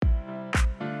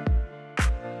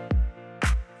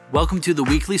Welcome to the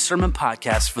weekly sermon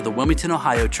podcast for the Wilmington,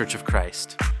 Ohio Church of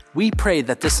Christ. We pray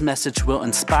that this message will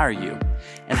inspire you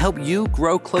and help you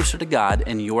grow closer to God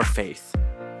in your faith.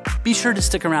 Be sure to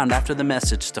stick around after the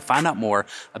message to find out more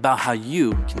about how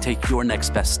you can take your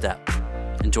next best step.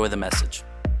 Enjoy the message.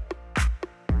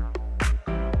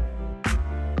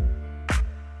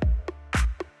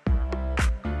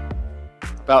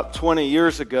 About 20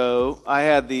 years ago, I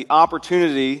had the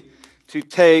opportunity to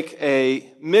take a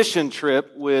mission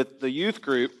trip with the youth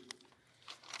group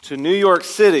to New York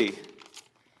City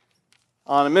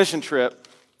on a mission trip.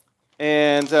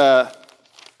 And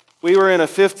we were in a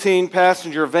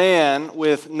 15-passenger van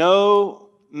with no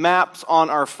maps on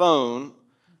our phone.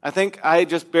 I think I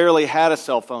just barely had a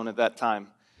cell phone at that time.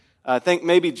 I think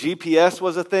maybe GPS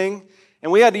was a thing.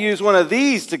 And we had to use one of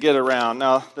these to get around.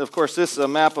 Now, of course, this is a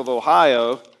map of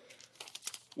Ohio.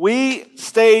 We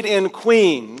stayed in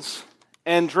Queens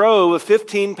and drove a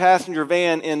 15-passenger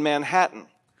van in Manhattan,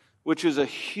 which is a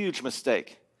huge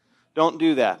mistake. Don't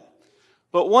do that.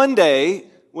 But one day,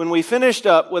 when we finished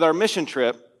up with our mission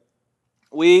trip,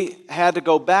 we had to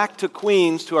go back to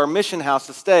Queens to our mission house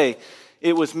to stay.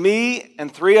 It was me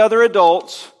and 3 other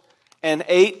adults and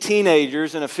 8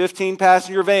 teenagers in a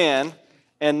 15-passenger van,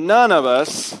 and none of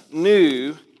us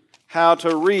knew how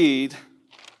to read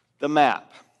the map.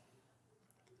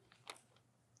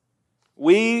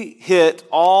 We hit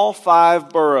all 5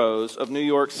 boroughs of New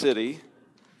York City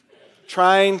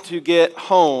trying to get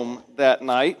home that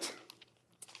night.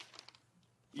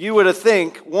 You would have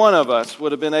think one of us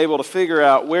would have been able to figure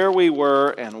out where we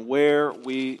were and where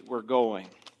we were going.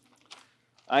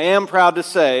 I am proud to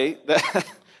say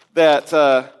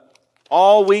that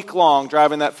all week long,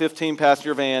 driving that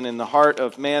 15-passenger van in the heart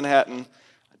of Manhattan,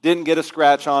 I didn't get a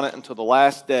scratch on it until the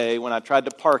last day when I tried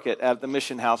to park it at the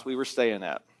mission house we were staying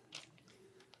at.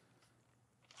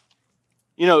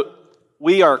 You know,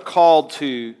 we are called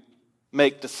to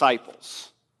make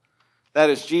disciples. That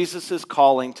is Jesus'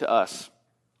 calling to us.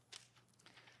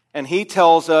 And he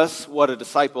tells us what a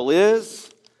disciple is,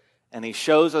 and he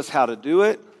shows us how to do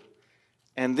it,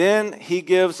 and then he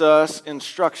gives us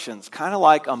instructions, kind of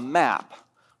like a map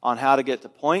on how to get to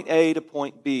point A to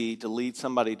point B to lead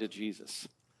somebody to Jesus.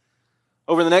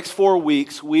 Over the next 4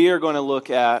 weeks, we are going to look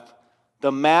at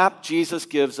the map Jesus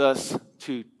gives us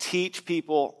to teach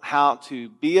people how to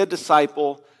be a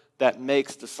disciple that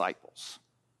makes disciples.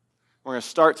 We're going to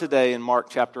start today in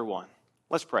Mark chapter 1.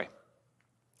 Let's pray.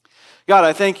 God,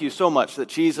 I thank you so much that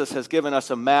Jesus has given us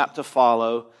a map to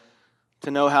follow to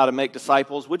know how to make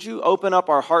disciples. Would you open up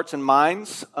our hearts and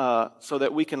minds so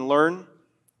that we can learn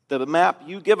the map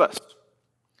you give us?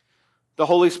 The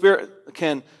Holy Spirit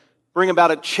can bring about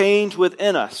a change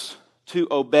within us to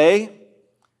obey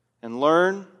and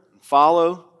learn and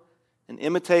follow and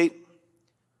imitate.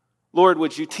 Lord,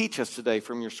 would you teach us today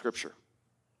from your scripture?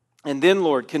 And then,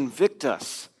 Lord, convict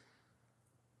us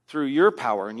through your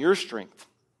power and your strength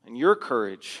and your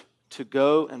courage to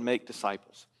go and make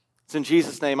disciples. It's in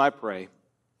Jesus' name I pray.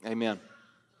 Amen.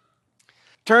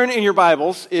 Turn in your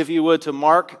Bibles, if you would, to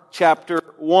Mark chapter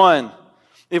 1.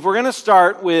 If we're going to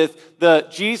start with the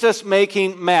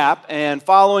Jesus-making map and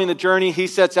following the journey he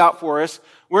sets out for us,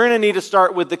 we're going to need to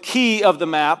start with the key of the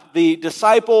map, the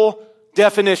disciple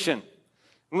definition.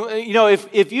 You know,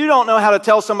 if you don't know how to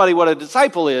tell somebody what a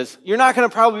disciple is, you're not going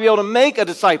to probably be able to make a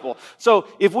disciple. So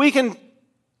if we can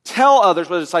tell others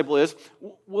what a disciple is,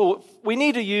 we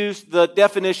need to use the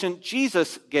definition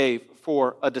Jesus gave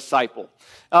for a disciple.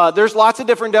 There's lots of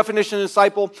different definitions of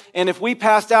disciple, and if we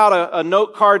passed out a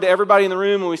note card to everybody in the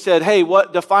room and we said, hey,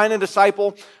 define a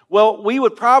disciple? Well, we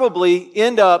would probably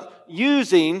end up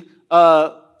using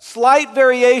slight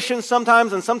variations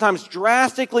sometimes and sometimes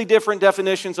drastically different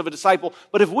definitions of a disciple.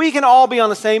 But if we can all be on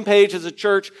the same page as a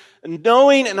church,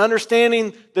 knowing and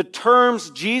understanding the terms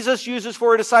Jesus uses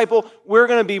for a disciple, we're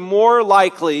going to be more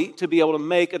likely to be able to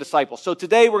make a disciple. So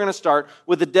today we're going to start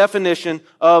with the definition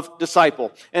of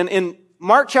disciple. And in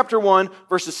Mark chapter 1,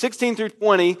 verses 16 through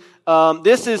 20,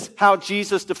 this is how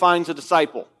Jesus defines a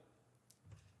disciple.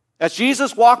 As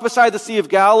Jesus walked beside the Sea of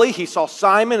Galilee, he saw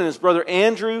Simon and his brother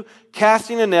Andrew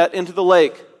casting a net into the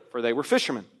lake, for they were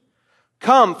fishermen.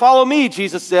 Come, follow me,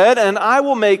 Jesus said, and I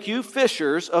will make you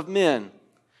fishers of men.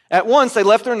 At once they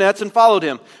left their nets and followed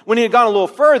him. When he had gone a little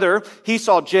further, he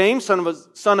saw James,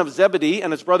 son of Zebedee,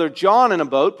 and his brother John in a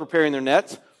boat preparing their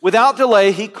nets. Without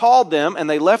delay, he called them, and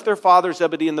they left their father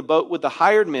Zebedee in the boat with the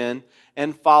hired men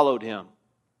and followed him.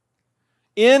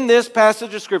 In this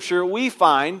passage of Scripture, we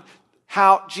find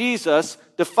how Jesus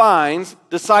defines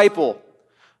disciple.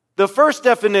 The first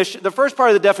part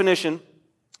of the definition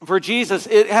for Jesus,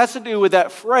 it has to do with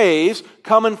that phrase,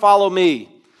 come and follow me.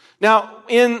 Now,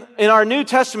 in our New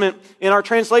Testament, in our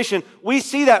translation, we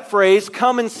see that phrase,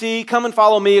 come and see, come and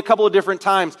follow me, a couple of different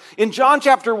times. In John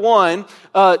chapter 1,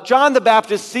 John the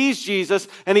Baptist sees Jesus,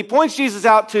 and he points Jesus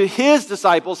out to his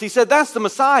disciples. He said, that's the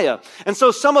Messiah. And so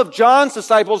some of John's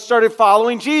disciples started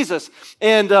following Jesus.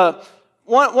 And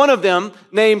one of them,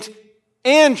 named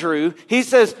Andrew, he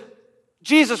says,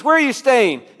 Jesus, where are you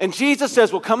staying? And Jesus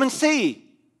says, well, come and see.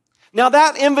 Now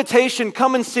that invitation,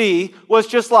 come and see, was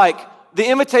just like the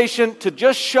invitation to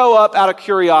just show up out of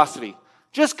curiosity.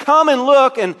 Just come and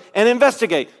look and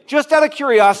investigate. Just out of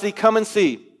curiosity, come and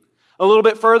see. A little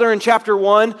bit further in chapter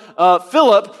 1,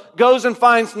 Philip goes and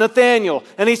finds Nathanael.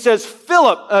 And he says,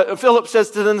 Philip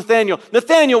says to Nathanael,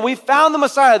 Nathanael, we found the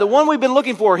Messiah, the one we've been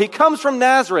looking for. He comes from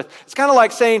Nazareth. It's kind of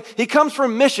like saying he comes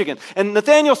from Michigan. And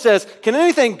Nathanael says, can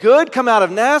anything good come out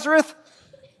of Nazareth?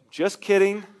 Just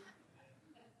kidding.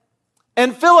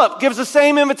 And Philip gives the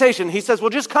same invitation. He says, well,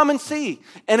 just come and see.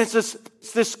 And it's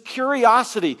this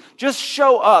curiosity. Just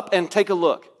show up and take a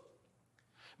look.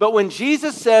 But when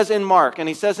Jesus says in Mark, and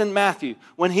he says in Matthew,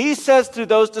 when he says to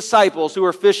those disciples who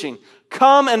are fishing,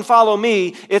 come and follow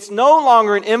me, it's no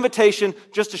longer an invitation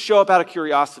just to show up out of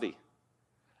curiosity.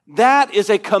 That is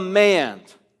a command.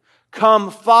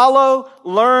 Come follow,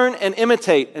 learn, and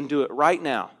imitate, and do it right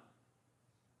now.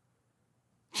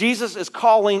 Jesus is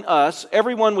calling us,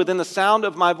 everyone within the sound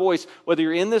of my voice, whether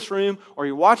you're in this room or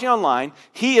you're watching online,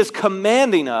 he is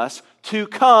commanding us to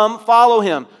come follow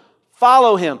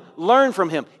him, learn from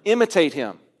him, imitate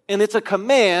him. And it's a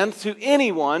command to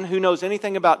anyone who knows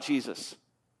anything about Jesus.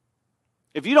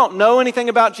 If you don't know anything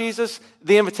about Jesus,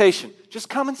 the invitation, just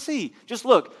come and see, just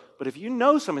look. But if you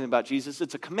know something about Jesus,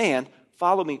 it's a command,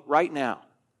 follow me right now.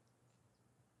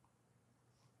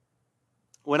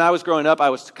 When I was growing up, I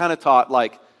was kind of taught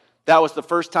like that was the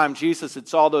first time Jesus had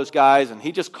saw those guys, and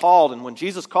he just called. And when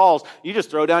Jesus calls, you just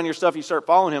throw down your stuff, you start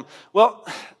following him. Well,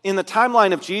 in the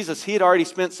timeline of Jesus, he had already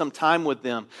spent some time with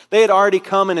them. They had already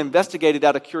come and investigated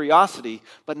out of curiosity,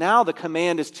 but now the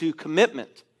command is to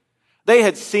commitment. They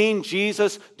had seen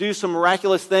Jesus do some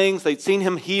miraculous things. They'd seen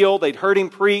him heal. They'd heard him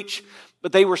preach,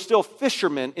 but they were still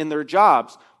fishermen in their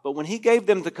jobs. But when he gave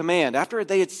them the command, after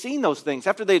they had seen those things,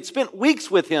 after they had spent weeks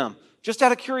with him, just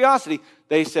out of curiosity,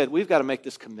 they said, we've got to make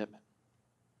this commitment.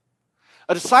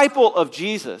 A disciple of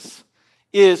Jesus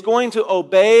is going to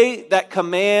obey that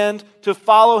command to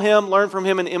follow him, learn from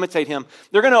him, and imitate him.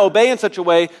 They're going to obey in such a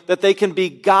way that they can be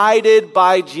guided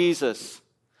by Jesus.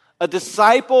 A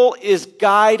disciple is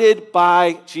guided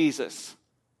by Jesus.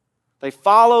 They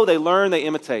follow, they learn, they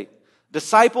imitate.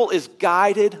 Disciple is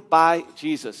guided by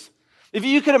Jesus. If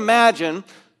you could imagine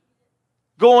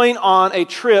going on a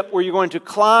trip where you're going to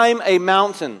climb a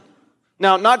mountain.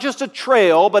 Now, not just a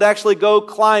trail, but actually go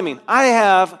climbing. I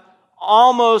have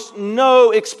almost no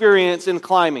experience in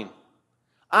climbing.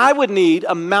 I would need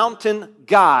a mountain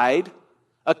guide,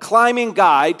 a climbing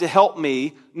guide to help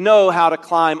me know how to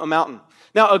climb a mountain.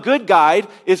 Now, a good guide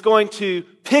is going to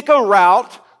pick a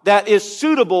route that is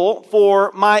suitable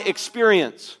for my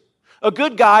experience. A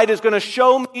good guide is going to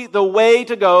show me the way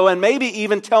to go and maybe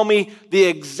even tell me the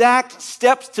exact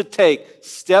steps to take.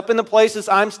 Step in the places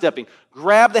I'm stepping.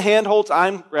 Grab the handholds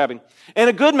I'm grabbing. And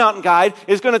a good mountain guide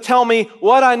is going to tell me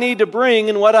what I need to bring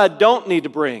and what I don't need to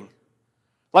bring.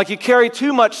 Like you carry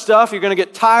too much stuff, you're going to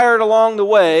get tired along the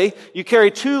way. You carry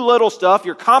too little stuff,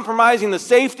 you're compromising the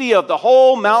safety of the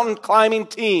whole mountain climbing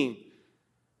team.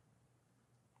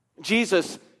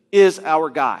 Jesus is our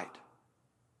guide.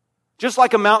 Just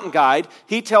like a mountain guide,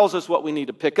 he tells us what we need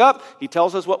to pick up. He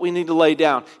tells us what we need to lay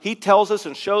down. He tells us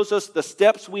and shows us the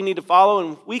steps we need to follow,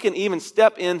 and we can even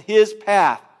step in his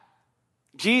path.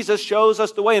 Jesus shows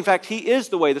us the way. In fact, he is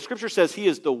the way. The scripture says he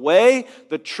is the way,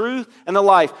 the truth, and the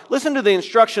life. Listen to the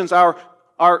instructions our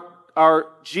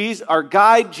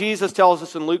guide Jesus tells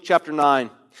us in Luke chapter 9.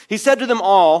 He said to them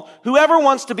all, whoever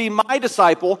wants to be my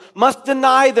disciple must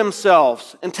deny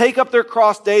themselves and take up their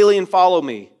cross daily and follow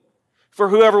me. For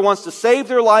whoever wants to save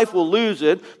their life will lose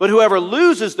it, but whoever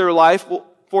loses their life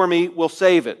for me will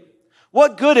save it.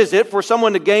 What good is it for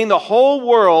someone to gain the whole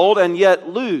world and yet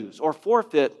lose or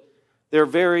forfeit their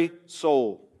very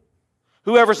soul?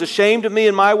 Whoever's ashamed of me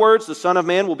and my words, the Son of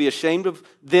Man will be ashamed of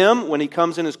them when he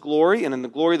comes in his glory and in the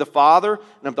glory of the Father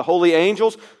and of the holy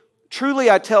angels.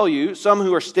 Truly I tell you, some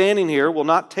who are standing here will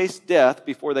not taste death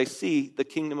before they see the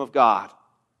kingdom of God.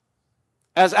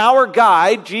 As our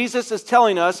guide, Jesus is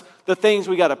telling us the things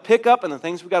we got to pick up and the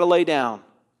things we got to lay down.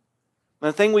 And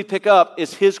the thing we pick up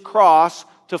is his cross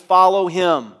to follow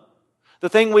him. The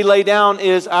thing we lay down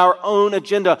is our own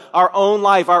agenda, our own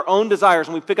life, our own desires,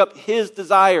 and we pick up his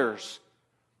desires.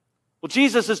 Well,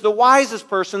 Jesus is the wisest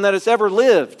person that has ever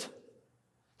lived.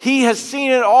 He has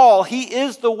seen it all. He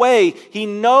is the way. He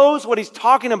knows what he's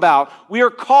talking about. We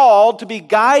are called to be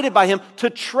guided by him,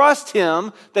 to trust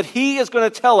him that he is going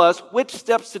to tell us which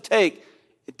steps to take.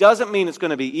 It doesn't mean it's going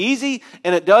to be easy,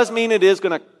 and it does mean it is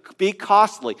going to be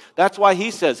costly. That's why he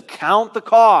says, count the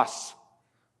costs.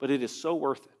 But it is so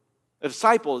worth it. A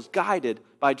disciple is guided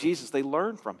by Jesus. They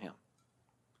learn from him.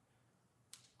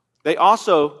 They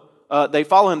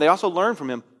follow him. They also learn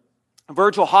from him.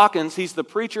 Virgil Hawkins, he's the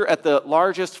preacher at the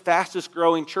largest, fastest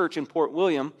growing church in Port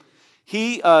William.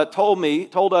 He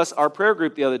told us, our prayer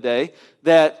group the other day,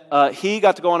 that he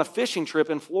got to go on a fishing trip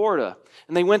in Florida.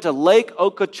 And they went to Lake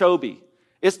Okeechobee.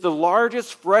 It's the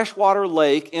largest freshwater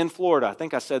lake in Florida. I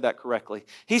think I said that correctly.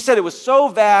 He said it was so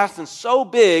vast and so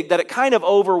big that it kind of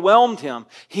overwhelmed him.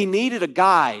 He needed a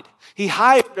guide. He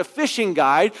hired a fishing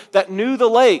guide that knew the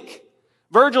lake.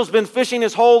 Virgil's been fishing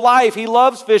his whole life. He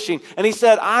loves fishing. And he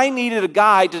said, I needed a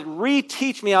guide to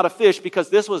reteach me how to fish because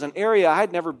this was an area I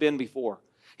had never been before.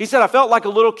 He said, I felt like a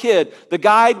little kid. The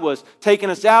guide was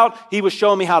taking us out. He was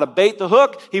showing me how to bait the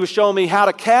hook. He was showing me how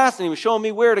to cast, and he was showing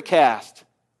me where to cast.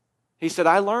 He said,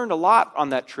 I learned a lot on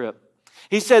that trip.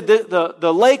 He said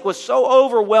the lake was so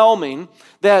overwhelming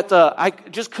that I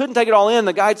just couldn't take it all in.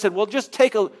 The guide said, well, just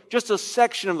take just a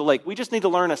section of the lake. We just need to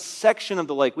learn a section of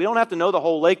the lake. We don't have to know the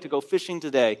whole lake to go fishing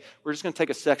today. We're just going to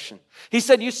take a section. He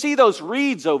said, you see those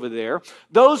reeds over there?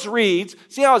 Those reeds,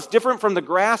 see how it's different from the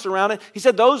grass around it? He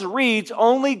said, those reeds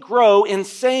only grow in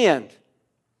sand.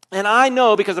 And I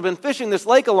know, because I've been fishing this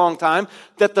lake a long time,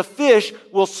 that the fish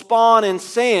will spawn in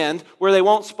sand where they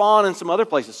won't spawn in some other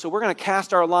places. So we're going to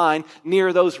cast our line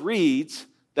near those reeds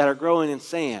that are growing in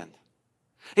sand.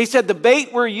 He said the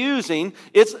bait we're using,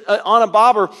 it's on a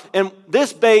bobber, and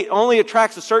this bait only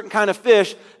attracts a certain kind of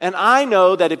fish. And I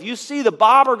know that if you see the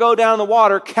bobber go down in the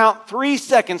water, count 3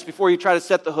 seconds before you try to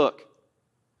set the hook.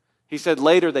 He said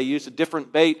later they used a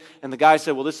different bait, and the guy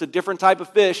said, well, this is a different type of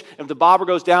fish. If the bobber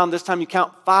goes down, this time you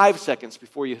count 5 seconds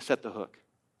before you set the hook.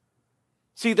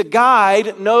 See, the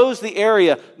guide knows the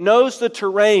area, knows the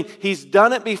terrain. He's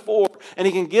done it before, and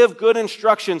he can give good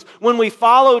instructions. When we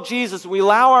follow Jesus, we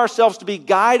allow ourselves to be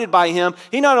guided by him.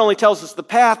 He not only tells us the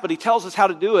path, but he tells us how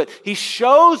to do it. He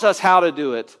shows us how to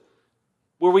do it,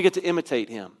 where we get to imitate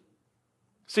him.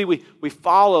 See, we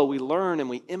follow, we learn, and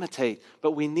we imitate,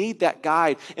 but we need that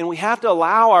guide, and we have to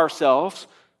allow ourselves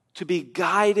to be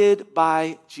guided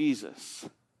by Jesus.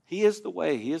 He is the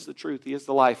way, he is the truth, he is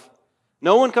the life.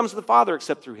 No one comes to the Father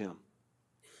except through him.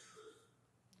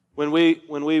 When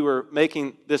we were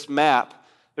making this map,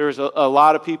 there was a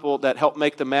lot of people that helped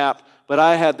make the map, but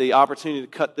I had the opportunity to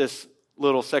cut this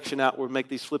little section out where we make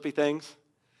these flippy things.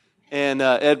 And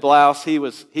Ed Blouse,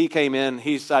 he came in,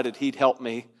 he decided he'd help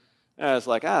me. And I was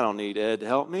like, I don't need Ed to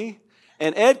help me.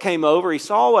 And Ed came over, he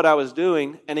saw what I was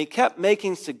doing, and he kept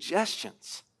making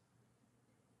suggestions.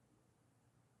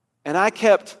 And I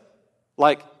kept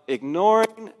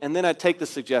ignoring, and then I'd take the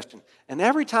suggestion. And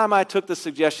every time I took the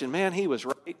suggestion, man, he was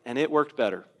right, and it worked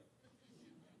better.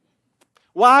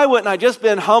 Why wouldn't I just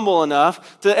been humble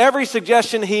enough to every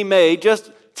suggestion he made,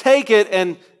 just take it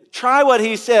and try what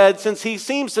he said, since he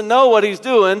seems to know what he's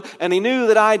doing, and he knew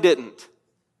that I didn't.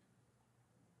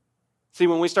 See,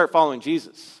 when we start following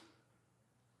Jesus,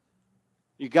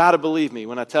 you got to believe me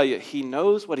when I tell you, he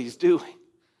knows what he's doing.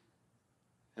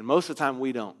 And most of the time,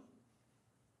 we don't.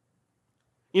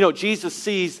 You know, Jesus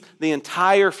sees the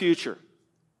entire future.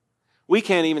 We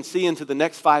can't even see into the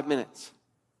next 5 minutes.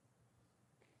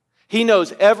 He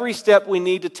knows every step we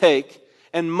need to take,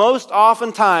 and most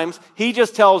oftentimes, he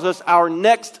just tells us our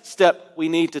next step we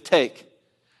need to take.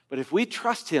 But if we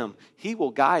trust him, he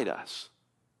will guide us.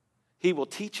 He will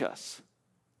teach us.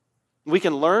 We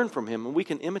can learn from him, and we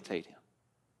can imitate him.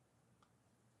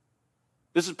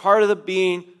 This is part of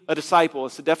being a disciple.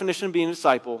 It's the definition of being a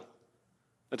disciple.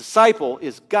 A disciple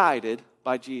is guided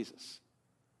by Jesus.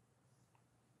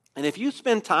 And if you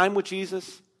spend time with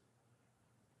Jesus,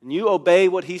 and you obey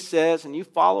what he says, and you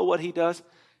follow what he does,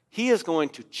 he is going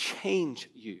to change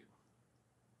you.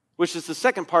 Which is the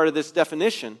second part of this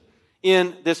definition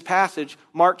in this passage,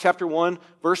 Mark chapter 1,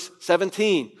 verse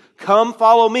 17. Come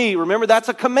follow me. Remember, that's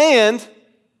a command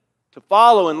to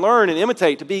follow and learn and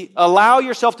imitate, allow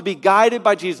yourself to be guided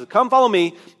by Jesus. Come follow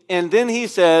me. And then he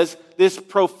says this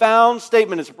profound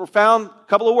statement. It's a profound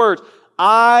couple of words.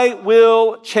 I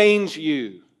will change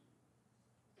you.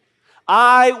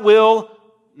 I will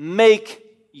make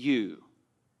you.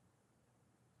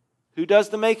 Who does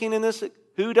the making in this?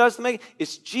 Who does the making?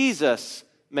 It's Jesus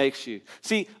makes you.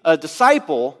 See, a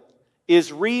disciple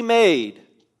is remade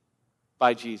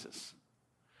by Jesus.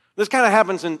 This kind of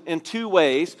happens in two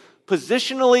ways,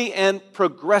 positionally and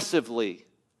progressively.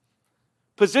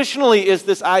 Positionally is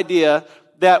this idea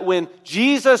that when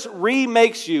Jesus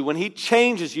remakes you, when He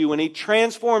changes you, when He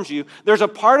transforms you, there's a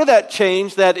part of that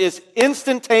change that is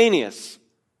instantaneous.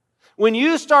 When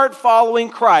you start following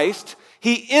Christ,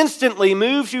 He instantly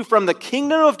moves you from the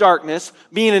kingdom of darkness,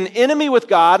 being an enemy with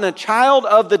God and a child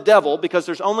of the devil, because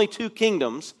there's only two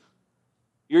kingdoms.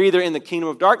 You're either in the kingdom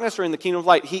of darkness or in the kingdom of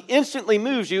light. He instantly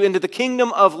moves you into the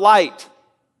kingdom of light.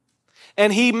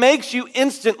 And He makes you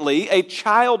instantly a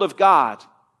child of God.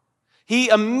 He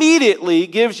immediately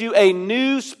gives you a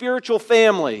new spiritual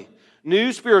family,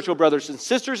 new spiritual brothers and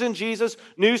sisters in Jesus,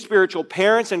 new spiritual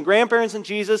parents and grandparents in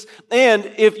Jesus. And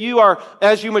if you are,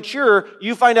 as you mature,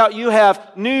 you find out you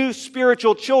have new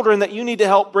spiritual children that you need to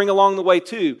help bring along the way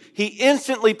too. He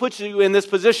instantly puts you in this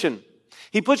position.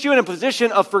 He puts you in a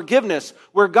position of forgiveness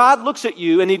where God looks at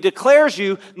you and He declares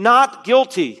you not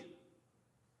guilty.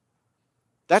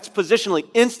 That's positionally,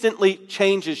 instantly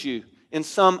changes you in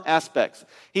some aspects.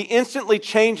 He instantly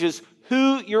changes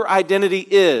who your identity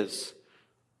is.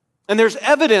 And there's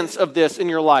evidence of this in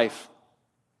your life.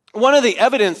 One of the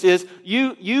evidence is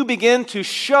you begin to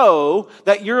show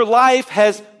that your life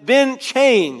has been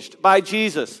changed by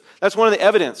Jesus. That's one of the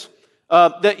evidence.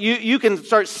 That you can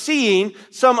start seeing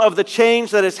some of the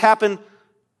change that has happened.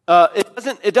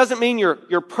 It doesn't mean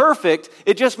you're perfect.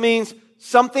 It just means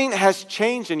something has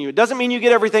changed in you. It doesn't mean you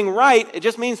get everything right. It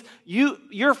just means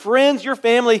your friends, your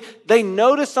family, they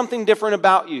notice something different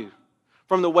about you.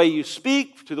 From the way you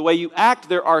speak to the way you act,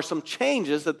 there are some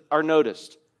changes that are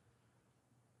noticed.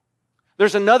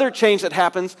 There's another change that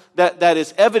happens that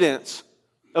is evidence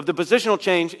of the positional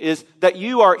change, is that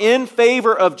you are in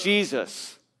favor of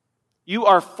Jesus. You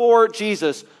are for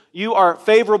Jesus. You are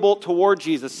favorable toward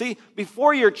Jesus. See,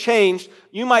 before you're changed,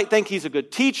 you might think He's a good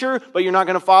teacher, but you're not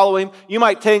going to follow Him. You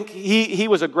might think he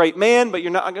was a great man, but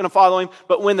you're not going to follow Him.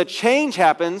 But when the change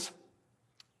happens,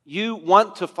 you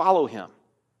want to follow Him.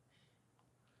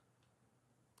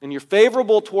 And you're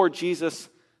favorable toward Jesus,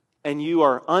 and you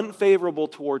are unfavorable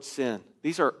toward sin.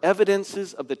 These are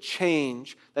evidences of the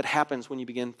change that happens when you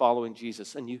begin following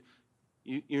Jesus. And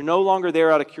you're no longer there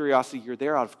out of curiosity, you're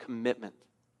there out of commitment.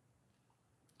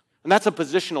 And that's a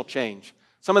positional change.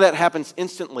 Some of that happens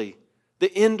instantly.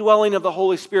 The indwelling of the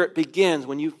Holy Spirit begins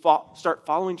when you start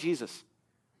following Jesus.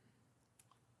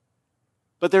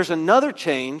 But there's another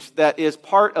change that is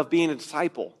part of being a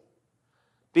disciple.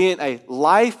 Being a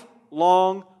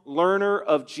lifelong learner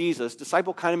of Jesus.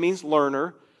 Disciple kind of means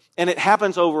learner. And it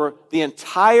happens over the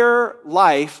entire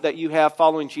life that you have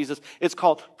following Jesus. It's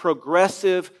called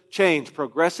progressive change,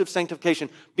 progressive sanctification,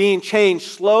 being changed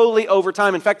slowly over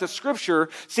time. In fact, the Scripture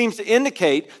seems to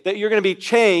indicate that you're going to be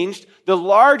changed. The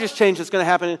largest change that's going to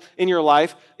happen in your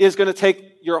life is going to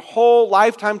take your whole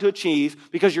lifetime to achieve,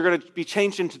 because you're going to be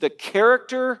changed into the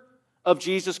character of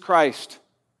Jesus Christ.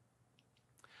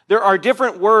 There are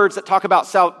different words that talk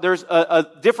about there's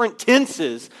different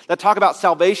tenses that talk about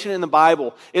salvation in the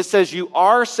Bible. It says you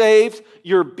are saved,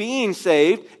 you're being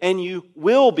saved, and you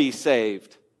will be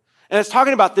saved. And it's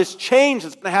talking about this change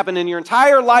that's going to happen in your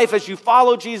entire life as you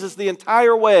follow Jesus the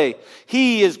entire way.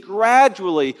 He is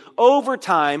gradually, over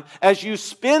time, as you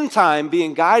spend time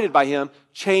being guided by Him,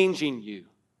 changing you.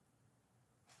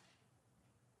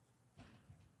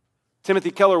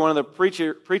 Timothy Keller, one of the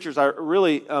preachers I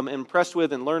really impressed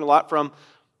with and learned a lot from,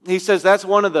 he says that's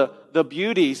one of the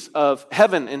beauties of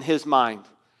heaven in his mind,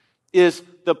 is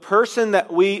the person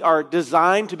that we are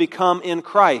designed to become in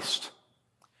Christ.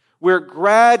 We're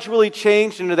gradually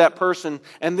changed into that person,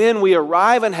 and then we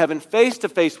arrive in heaven face to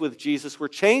face with Jesus. We're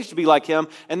changed to be like Him,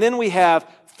 and then we have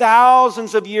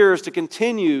thousands of years to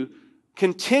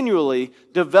continually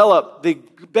develop the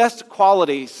best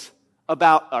qualities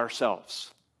about ourselves.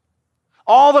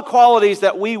 All the qualities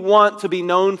that we want to be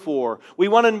known for. We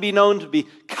want to be known to be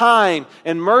kind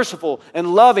and merciful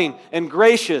and loving and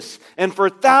gracious. And for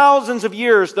thousands of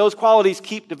years, those qualities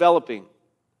keep developing.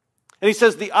 And he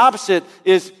says the opposite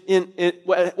is in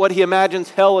what he imagines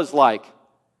hell is like.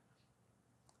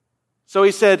 So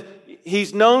he said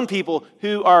he's known people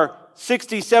who are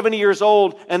 60, 70 years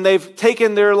old, and they've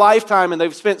taken their lifetime and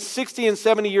they've spent 60 and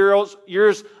 70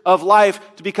 years of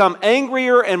life to become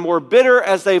angrier and more bitter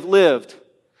as they've lived.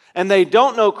 And they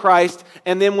don't know Christ,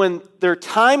 and then when their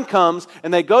time comes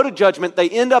and they go to judgment, they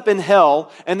end up in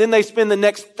hell, and then they spend the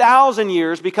next 1,000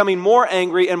 years becoming more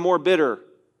angry and more bitter.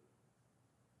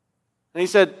 And he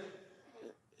said,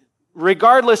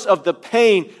 regardless of the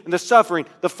pain and the suffering,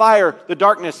 the fire, the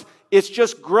darkness, it's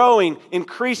just growing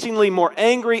increasingly more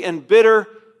angry and bitter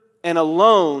and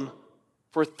alone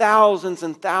for thousands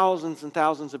and thousands and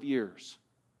thousands of years.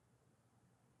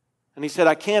 And he said,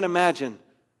 I can't imagine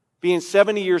being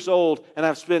 70 years old, and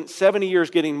I've spent 70 years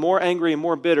getting more angry and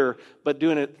more bitter, but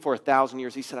doing it for 1,000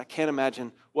 years. He said, I can't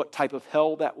imagine what type of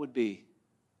hell that would be.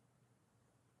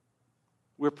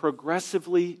 We're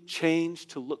progressively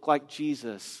changed to look like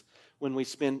Jesus when we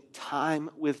spend time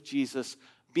with Jesus,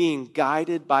 being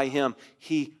guided by Him.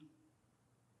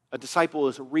 A disciple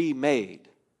is remade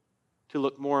to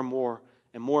look more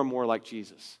and more like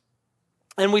Jesus.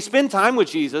 And we spend time with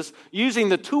Jesus using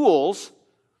the tools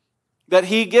that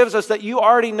He gives us that you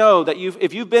already know, that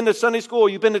if you've been to Sunday school or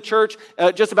you've been to church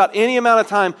just about any amount of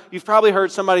time, you've probably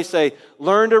heard somebody say,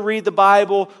 learn to read the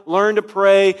Bible, learn to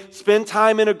pray, spend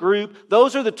time in a group.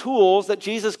 Those are the tools that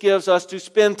Jesus gives us to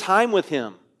spend time with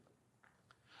Him.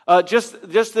 Just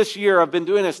this year, I've been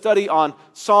doing a study on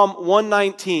Psalm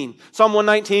 119. Psalm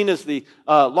 119 is the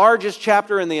largest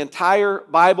chapter in the entire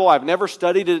Bible. I've never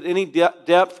studied it at any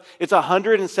depth. It's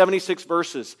 176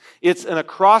 verses. It's an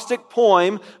acrostic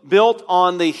poem built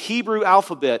on the Hebrew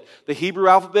alphabet. The Hebrew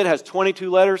alphabet has 22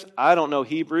 letters. I don't know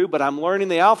Hebrew, but I'm learning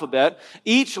the alphabet.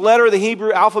 Each letter of the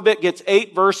Hebrew alphabet gets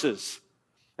 8 verses.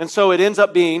 And so it ends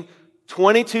up being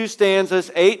 22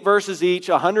 stanzas, 8 verses each,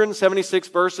 176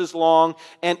 verses long,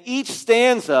 and each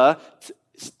stanza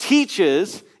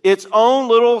teaches its own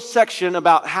little section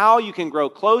about how you can grow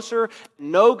closer,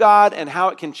 know God, and how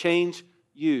it can change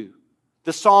you.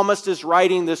 The psalmist is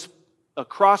writing this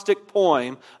acrostic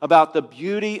poem about the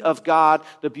beauty of God,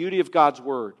 the beauty of God's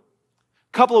Word.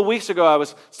 A couple of weeks ago, I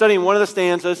was studying one of the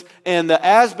stanzas, and the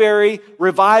Asbury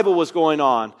revival was going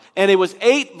on. And it was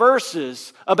 8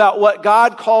 verses about what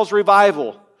God calls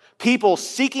revival. People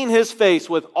seeking His face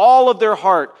with all of their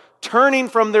heart, turning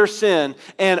from their sin,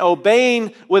 and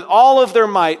obeying with all of their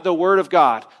might the Word of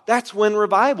God. That's when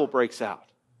revival breaks out.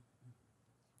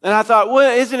 And I thought,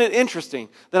 well, isn't it interesting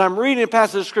that I'm reading a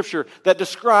passage of Scripture that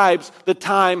describes the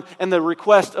time and the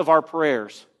request of our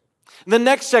prayers? The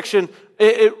next section,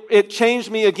 it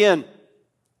changed me again.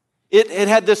 It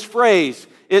had this phrase.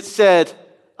 It said,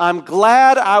 I'm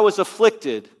glad I was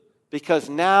afflicted because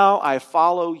now I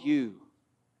follow you.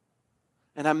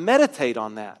 And I meditate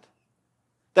on that.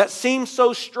 That seems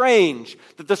so strange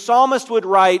that the psalmist would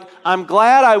write, I'm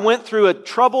glad I went through a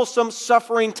troublesome,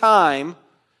 suffering time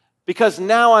because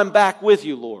now I'm back with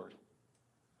you, Lord.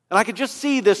 And I could just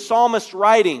see this psalmist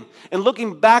writing and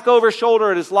looking back over his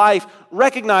shoulder at his life,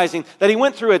 recognizing that he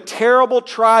went through a terrible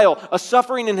trial, a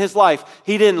suffering in his life.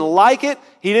 He didn't like it.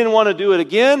 He didn't want to do it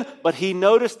again, but he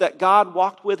noticed that God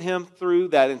walked with him through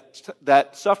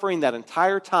that suffering that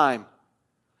entire time.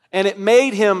 And it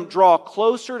made him draw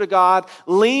closer to God,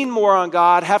 lean more on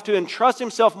God, have to entrust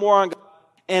himself more on God,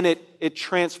 and it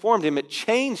transformed him. It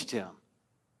changed him.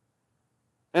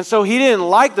 And so he didn't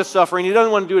like the suffering. He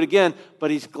doesn't want to do it again,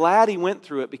 but he's glad he went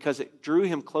through it because it drew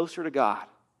him closer to God.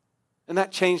 And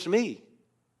that changed me.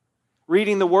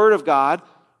 Reading the Word of God,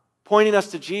 pointing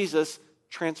us to Jesus,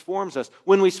 transforms us.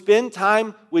 When we spend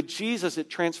time with Jesus, it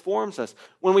transforms us.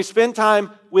 When we spend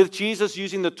time with Jesus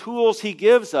using the tools He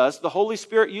gives us, the Holy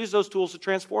Spirit uses those tools to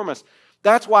transform us.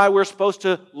 That's why we're supposed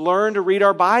to learn to read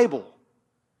our Bible.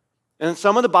 And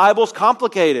some of the Bible's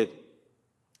complicated.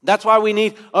 That's why we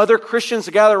need other Christians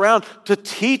to gather around to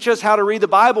teach us how to read the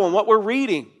Bible and what we're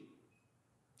reading.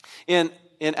 In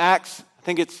Acts, I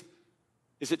think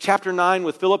is it chapter 9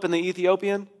 with Philip and the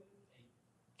Ethiopian?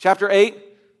 Chapter 8,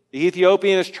 the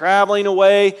Ethiopian is traveling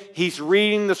away. He's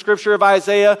reading the scripture of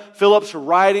Isaiah. Philip's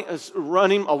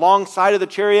running alongside of the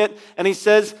chariot. And he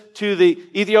says to the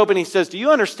Ethiopian, he says, do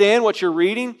you understand what you're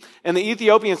reading? And the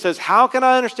Ethiopian says, how can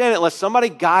I understand it unless somebody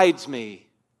guides me?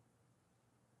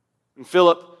 And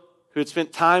Philip, who had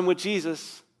spent time with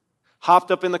Jesus,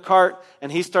 hopped up in the cart and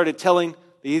he started telling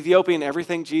the Ethiopian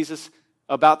everything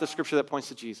about the scripture that points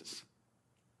to Jesus.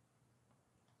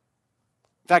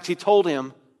 In fact, he told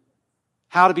him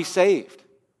how to be saved.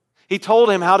 He told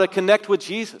him how to connect with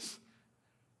Jesus.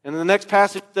 And the next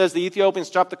passage says the Ethiopian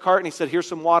stopped the cart and he said, here's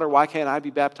some water. Why can't I be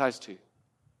baptized too?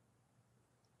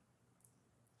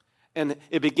 And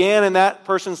it began in that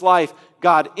person's life.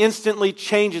 God instantly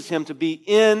changes him to be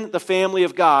in the family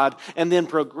of God and then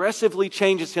progressively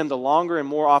changes him the longer and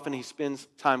more often he spends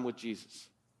time with Jesus.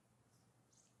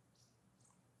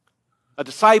 A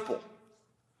disciple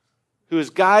who is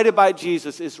guided by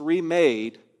Jesus is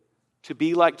remade to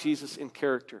be like Jesus in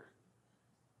character.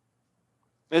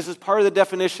 This is part of the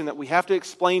definition that we have to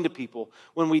explain to people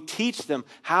when we teach them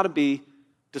how to be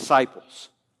disciples.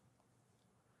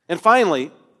 And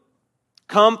finally,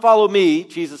 come follow me,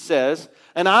 Jesus says,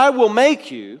 and I will make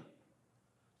you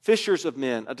fishers of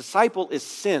men. A disciple is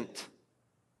sent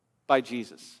by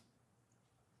Jesus.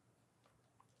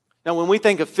 Now, when we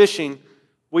think of fishing,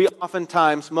 we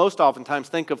most oftentimes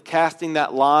think of casting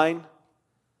that line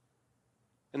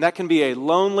And that can be a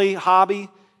lonely hobby.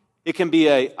 It can be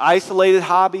an isolated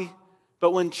hobby.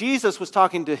 But when Jesus was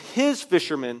talking to his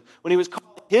fishermen, when he was calling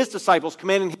his disciples,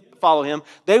 commanding them to follow him,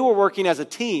 they were working as a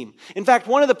team. In fact,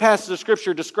 one of the passages of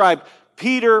Scripture described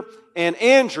Peter and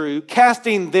Andrew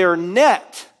casting their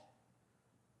net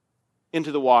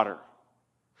into the water.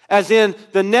 As in,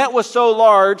 the net was so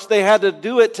large, they had to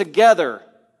do it together.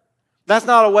 That's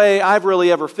not a way I've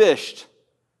really ever fished.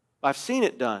 I've seen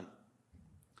it done.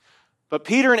 But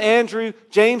Peter and Andrew,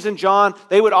 James and John,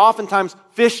 they would oftentimes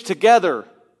fish together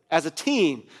as a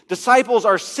team. Disciples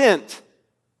are sent.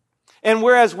 And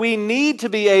whereas we need to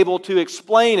be able to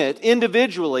explain it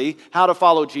individually, how to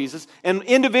follow Jesus, and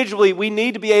individually we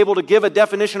need to be able to give a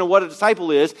definition of what a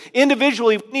disciple is,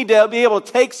 individually we need to be able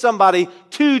to take somebody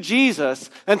to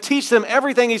Jesus and teach them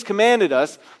everything he's commanded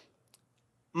us,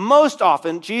 most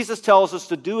often Jesus tells us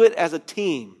to do it as a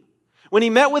team. When he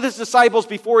met with his disciples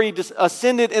before he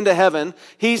ascended into heaven,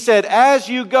 he said, as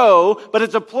you go, but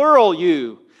it's a plural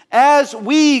you. As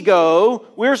we go,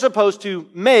 we're supposed to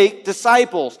make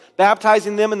disciples,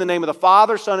 baptizing them in the name of the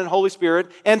Father, Son, and Holy Spirit,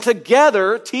 and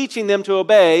together teaching them to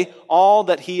obey all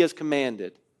that he has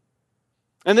commanded.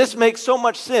 And this makes so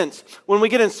much sense. When we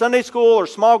get in Sunday school or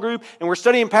small group and we're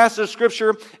studying passages of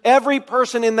Scripture, every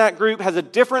person in that group has a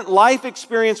different life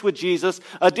experience with Jesus,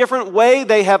 a different way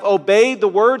they have obeyed the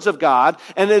words of God,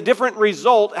 and a different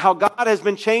result, how God has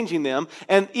been changing them.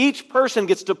 And each person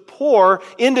gets to pour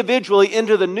individually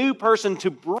into the new person to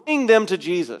bring them to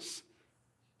Jesus.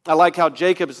 I like how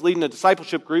Jacob is leading a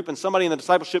discipleship group and somebody in the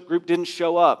discipleship group didn't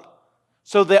show up.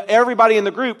 So that everybody in the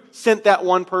group sent that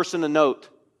one person a note.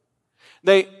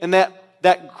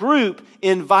 That group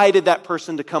invited that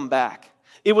person to come back.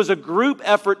 It was a group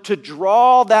effort to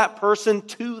draw that person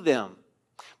to them.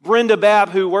 Brenda Babb,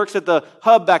 who works at the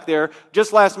hub back there,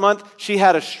 just last month, she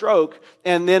had a stroke.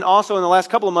 And then also in the last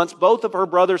couple of months, both of her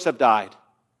brothers have died.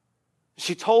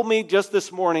 She told me just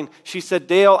this morning, she said,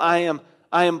 Dale, I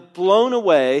am blown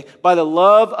away by the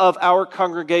love of our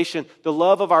congregation, the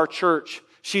love of our church.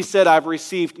 She said, I've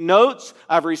received notes,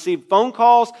 I've received phone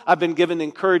calls, I've been given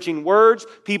encouraging words,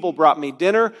 people brought me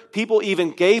dinner, people even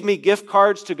gave me gift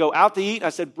cards to go out to eat. I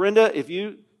said, Brenda, if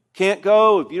you can't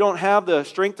go, if you don't have the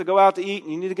strength to go out to eat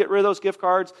and you need to get rid of those gift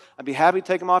cards, I'd be happy to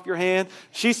take them off your hand.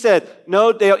 She said,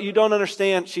 no, Dale, you don't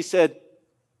understand. She said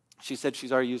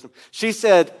she's already used them. She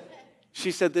said,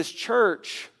 this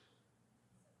church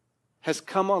has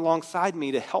come alongside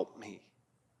me to help me.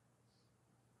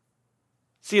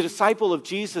 See, a disciple of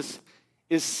Jesus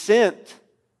is sent,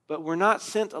 but we're not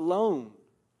sent alone.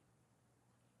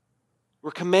 We're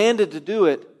commanded to do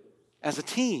it as a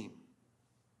team.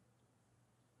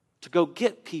 To go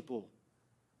get people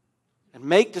and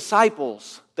make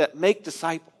disciples that make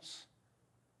disciples.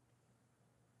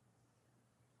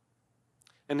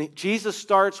 And Jesus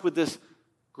starts with this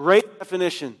great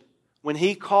definition when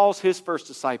he calls his first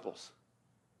disciples.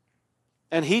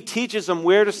 And he teaches them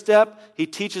where to step. He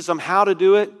teaches them how to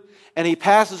do it. And he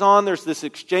passes on. There's this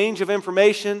exchange of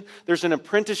information. There's an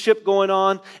apprenticeship going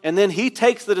on. And then he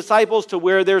takes the disciples to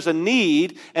where there's a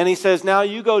need. And he says, now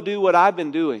you go do what I've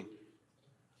been doing.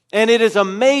 And it is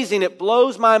amazing. It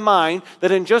blows my mind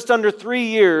that in just under 3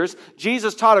 years,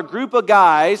 Jesus taught a group of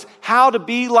guys how to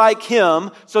be like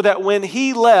him so that when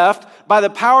he left, by the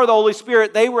power of the Holy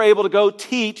Spirit, they were able to go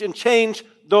teach and change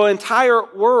the entire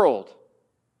world.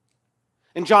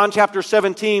 In John chapter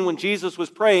 17, when Jesus was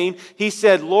praying, he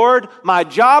said, Lord, my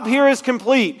job here is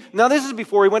complete. Now, this is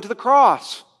before he went to the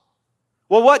cross.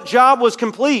 Well, what job was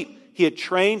complete? He had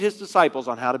trained his disciples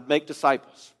on how to make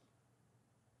disciples.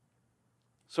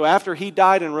 So after he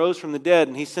died and rose from the dead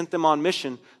and he sent them on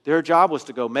mission, their job was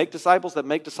to go make disciples that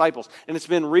make disciples. And it's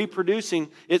been reproducing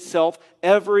itself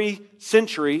every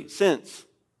century since.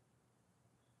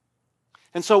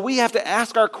 And so we have to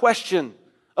ask our question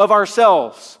of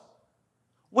ourselves.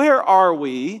 Where are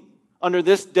we under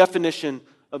this definition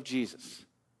of Jesus?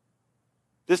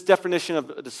 This definition of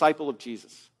a disciple of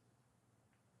Jesus.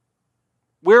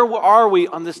 Where are we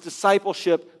on this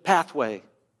discipleship pathway?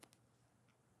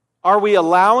 Are we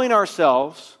allowing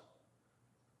ourselves,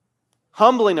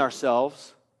 humbling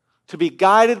ourselves, to be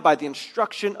guided by the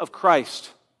instruction of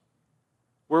Christ,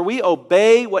 where we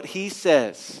obey what he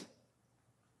says,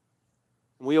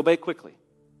 and we obey quickly?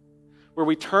 Where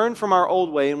we turn from our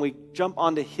old way and we jump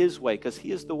onto his way, because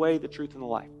he is the way, the truth, and the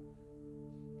life?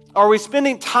 Are we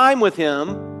spending time with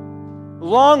him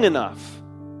long enough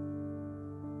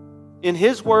in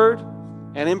his word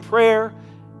and in prayer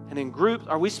and in groups?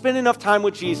 Are we spending enough time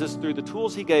with Jesus through the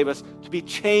tools he gave us to be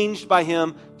changed by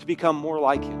him, to become more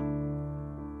like him?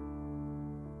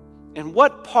 And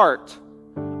what part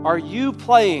are you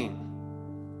playing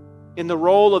in the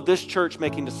role of this church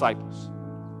making disciples?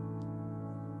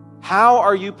 How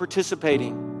are you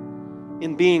participating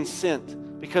in being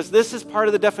sent? Because this is part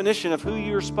of the definition of who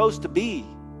you're supposed to be.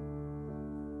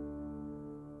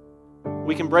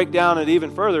 We can break down it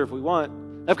even further if we want.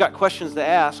 I've got questions to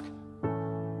ask.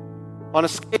 On a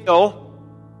scale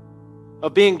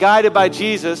of being guided by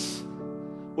Jesus,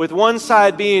 with one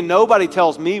side being nobody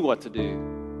tells me what to do,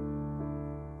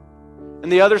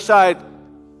 and the other side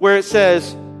where it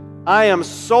says, I am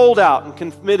sold out and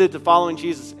committed to following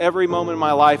Jesus every moment of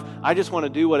my life. I just want to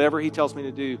do whatever He tells me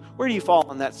to do. Where do you fall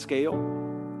on that scale?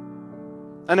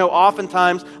 I know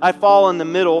oftentimes I fall in the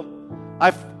middle.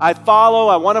 I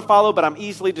want to follow, but I'm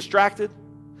easily distracted.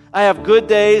 I have good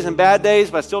days and bad days,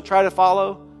 but I still try to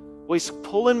follow. Well, He's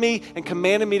pulling me and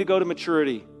commanding me to go to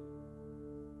maturity.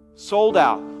 Sold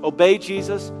out. Obey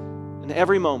Jesus in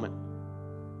every moment.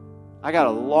 I got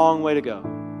a long way to go.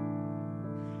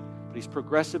 But He's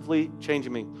progressively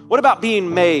changing me. What about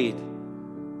being made?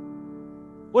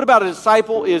 What about a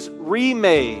disciple is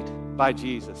remade by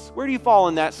Jesus? Where do you fall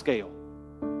in that scale?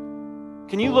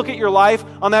 Can you look at your life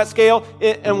on that scale?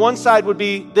 And one side would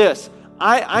be this.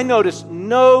 I noticed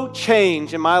no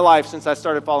change in my life since I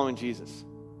started following Jesus.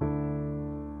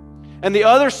 And the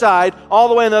other side, all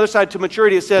the way on the other side to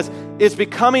maturity, it says, it's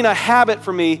becoming a habit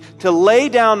for me to lay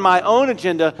down my own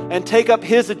agenda and take up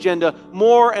His agenda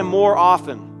more and more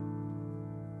often.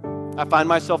 I find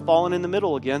myself falling in the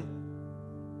middle again.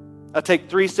 I take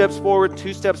 3 steps forward,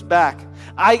 2 steps back.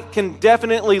 I can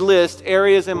definitely list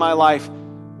areas in my life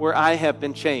where I have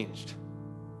been changed.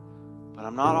 But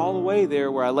I'm not all the way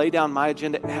there where I lay down my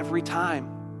agenda every time.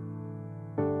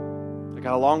 I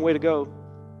got a long way to go.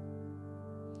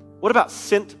 What about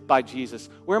sent by Jesus?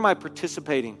 Where am I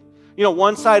participating? You know,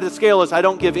 one side of the scale is I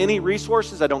don't give any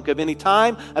resources, I don't give any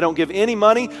time, I don't give any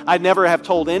money, I never have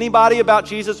told anybody about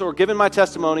Jesus or given my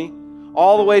testimony.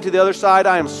 All the way to the other side,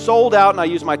 I am sold out and I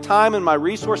use my time and my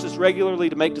resources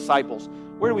regularly to make disciples.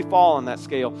 Where do we fall on that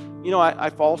scale? You know, I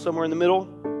fall somewhere in the middle.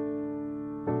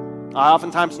 I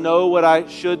oftentimes know what I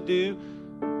should do,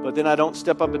 but then I don't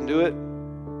step up and do it.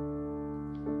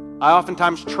 I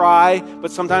oftentimes try,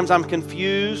 but sometimes I'm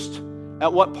confused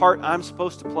at what part I'm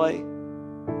supposed to play.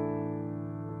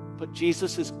 But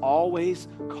Jesus is always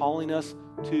calling us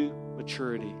to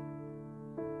maturity.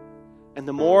 And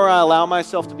the more I allow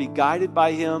myself to be guided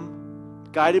by Him,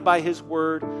 guided by His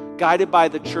Word, guided by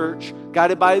the church,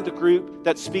 guided by the group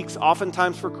that speaks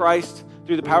oftentimes for Christ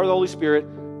through the power of the Holy Spirit,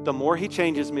 the more He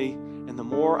changes me and the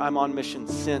more I'm on mission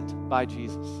sent by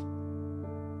Jesus.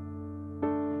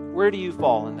 Where do you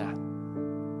fall in that?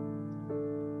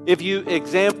 If you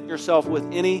examine yourself with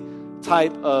any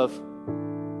type of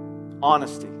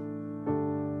honesty,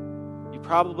 you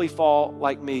probably fall,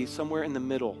 like me, somewhere in the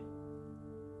middle.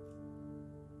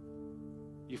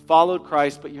 You followed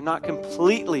Christ, but you're not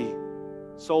completely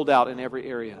sold out in every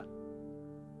area.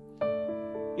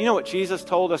 You know what Jesus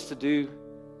told us to do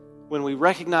when we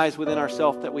recognize within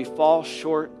ourselves that we fall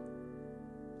short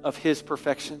of His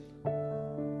perfection?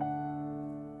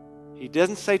 He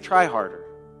doesn't say try harder.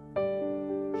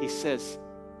 He says,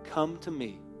 come to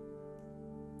me.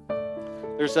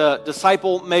 There's a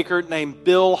disciple maker named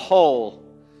Bill Hull.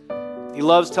 He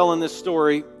loves telling this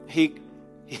story. He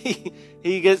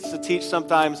gets to teach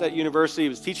sometimes at university. He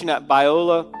was teaching at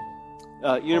Biola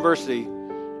University.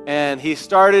 And he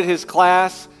started his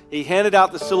class. He handed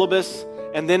out the syllabus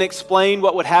and then explained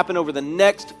what would happen over the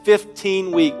next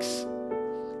 15 weeks.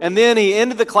 And then he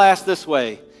ended the class this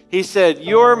way. He said,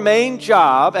 your main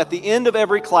job at the end of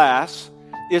every class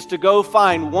is to go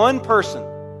find one person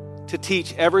to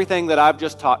teach everything that I've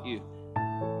just taught you.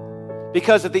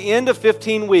 Because at the end of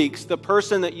 15 weeks, the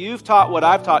person that you've taught what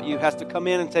I've taught you has to come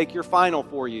in and take your final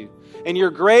for you. And your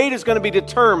grade is going to be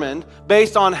determined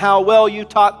based on how well you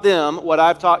taught them what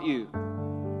I've taught you.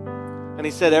 And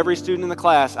he said every student in the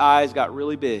class, eyes got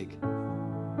really big.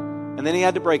 And then he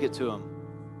had to break it to them.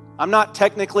 I'm not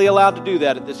technically allowed to do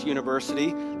that at this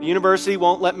university. The university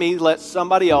won't let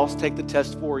somebody else take the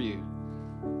test for you.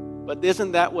 But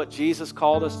isn't that what Jesus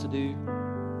called us to do?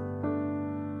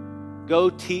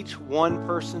 Go teach one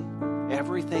person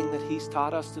everything that He's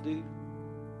taught us to do.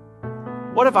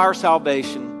 What if our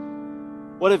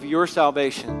salvation, what if your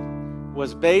salvation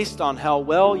was based on how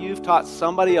well you've taught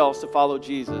somebody else to follow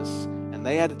Jesus and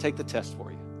they had to take the test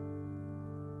for you?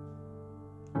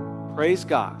 Praise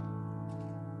God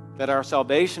that our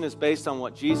salvation is based on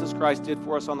what Jesus Christ did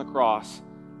for us on the cross.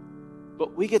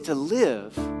 But we get to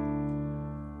live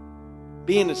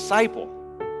being a disciple,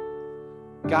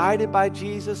 guided by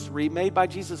Jesus, remade by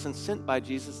Jesus, and sent by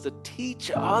Jesus to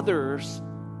teach others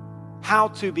how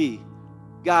to be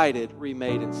guided,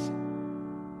 remade, and sent.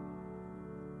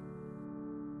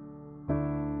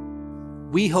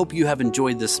 We hope you have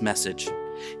enjoyed this message.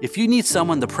 If you need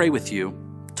someone to pray with you,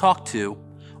 talk to,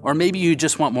 or maybe you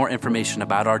just want more information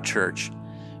about our church,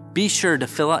 be sure to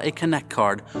fill out a Connect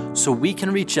card so we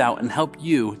can reach out and help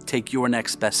you take your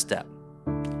next best step.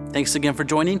 Thanks again for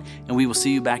joining, and we will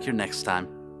see you back here next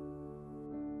time.